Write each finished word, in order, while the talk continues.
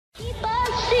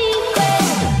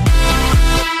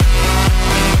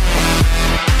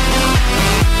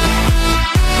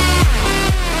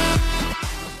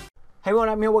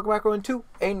everyone, I'm here. Welcome back to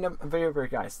another video for you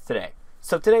guys today.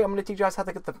 So today I'm going to teach you guys how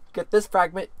to get this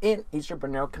fragment in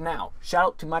Easterbury Canals. Shout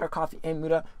out to MinerCoffee and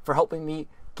Muda for helping me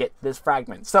get this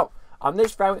fragment. So on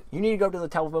this fragment, you need to go to the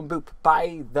telephone booth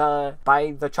by the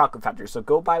chocolate factory. So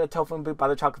go by the telephone booth by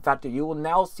the chocolate factory. You will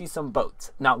now see some boats.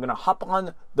 Now I'm going to hop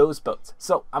on those boats.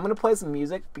 So I'm going to play some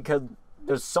music because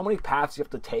there's so many paths you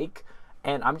have to take,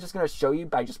 and I'm just going to show you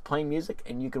by just playing music,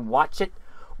 and you can watch it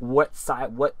what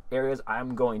areas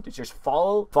I'm going to. Just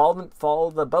follow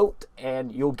the boat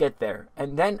and you'll get there,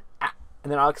 and then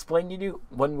I'll explain to you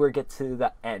when we get to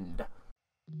the end.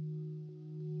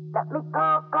 Let me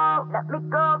go, go, let me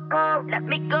go, go, let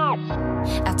me go.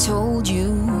 I told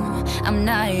you I'm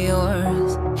not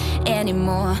yours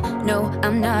anymore. No,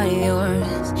 I'm not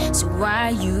yours. So why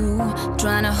you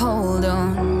trying to hold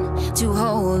on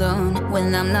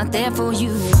when I'm not there for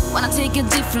you? Wanna take a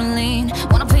different lane,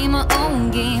 wanna play my own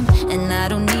game, and I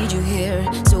don't need you here.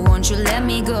 So won't you let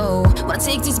me go? Wanna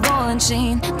take this ball and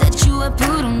chain that you have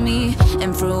put on me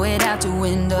and throw it out the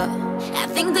window. I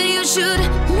think that you should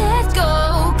let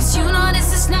go, 'cause you know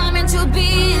this is not meant to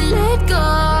be. Let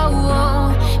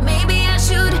go. Maybe I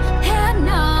should have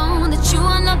known that you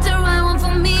are not the right one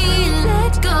for me.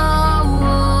 Let go.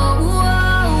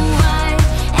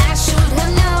 I should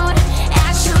have known.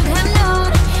 I should have known.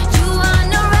 You are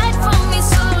not right for me,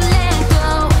 so let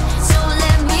go. So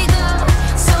let me go.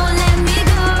 So let me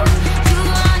go. You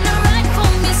are not right for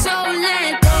me, so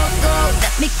let go. Go.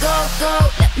 Let me go. Go.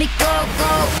 Let me go. Go.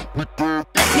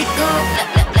 Let me go,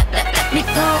 let me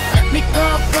go, let me go,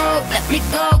 go, let me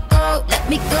go, go, let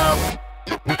me go,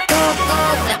 go, go,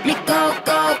 let me go,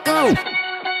 go, go.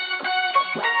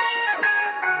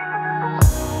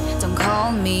 Don't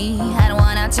call me, I don't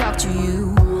wanna talk to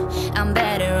you. I'm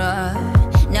better off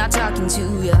not talking to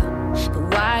you. But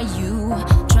why you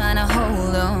trying to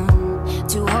hold on,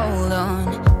 to hold on,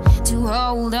 to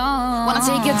hold on? Wanna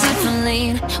take a different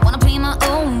lane, wanna play my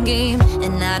own game,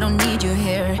 and I don't need you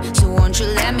here. So won't you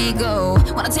let me go?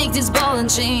 Wanna take this ball and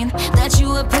chain that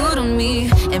you have put on me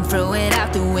and throw it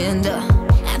out the window.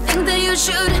 I think that you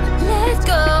should let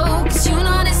go, 'cause you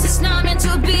know this is not meant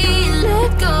to be.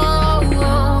 Let go.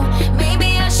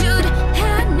 Maybe I should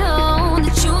have known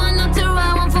that you are not the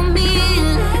right one for me.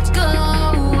 Let go.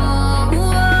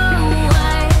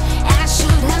 I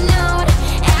should have known.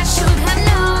 I should have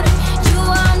known. You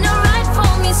are not right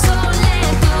for me, so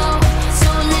let go. So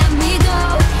let me go.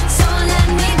 So let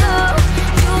me go.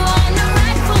 You are not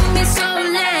right for me, so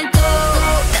let go.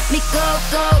 Let me go,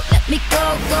 go. Let me go,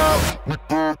 go. Let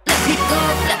me go.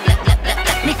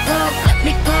 Let me go. Let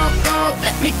me go, go.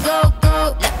 Let me go, go.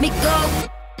 Let me go.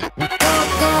 Go,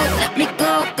 go. Let me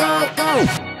go, go, go.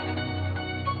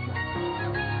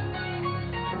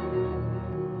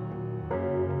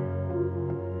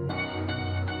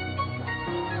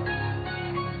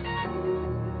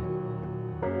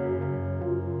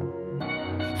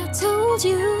 I told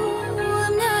you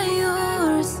I'm not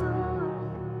yours.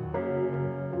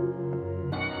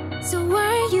 So why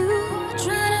are you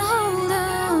trying to hold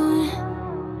on?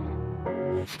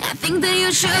 I think that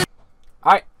you should.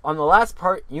 Alright, on the last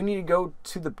part, you need to go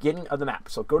to the beginning of the map.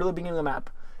 So go to the beginning of the map,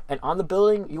 and on the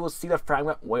building, you will see the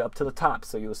fragment way up to the top.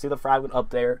 So you will see the fragment up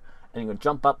there, and you can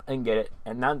jump up and get it.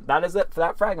 And that is it for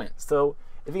that fragment. So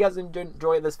if you guys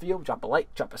enjoyed this video, drop a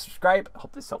like, drop a subscribe. I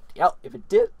hope this helped you out. If it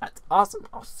did, that's awesome.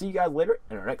 I'll see you guys later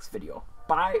in our next video.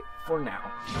 Bye for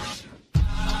now.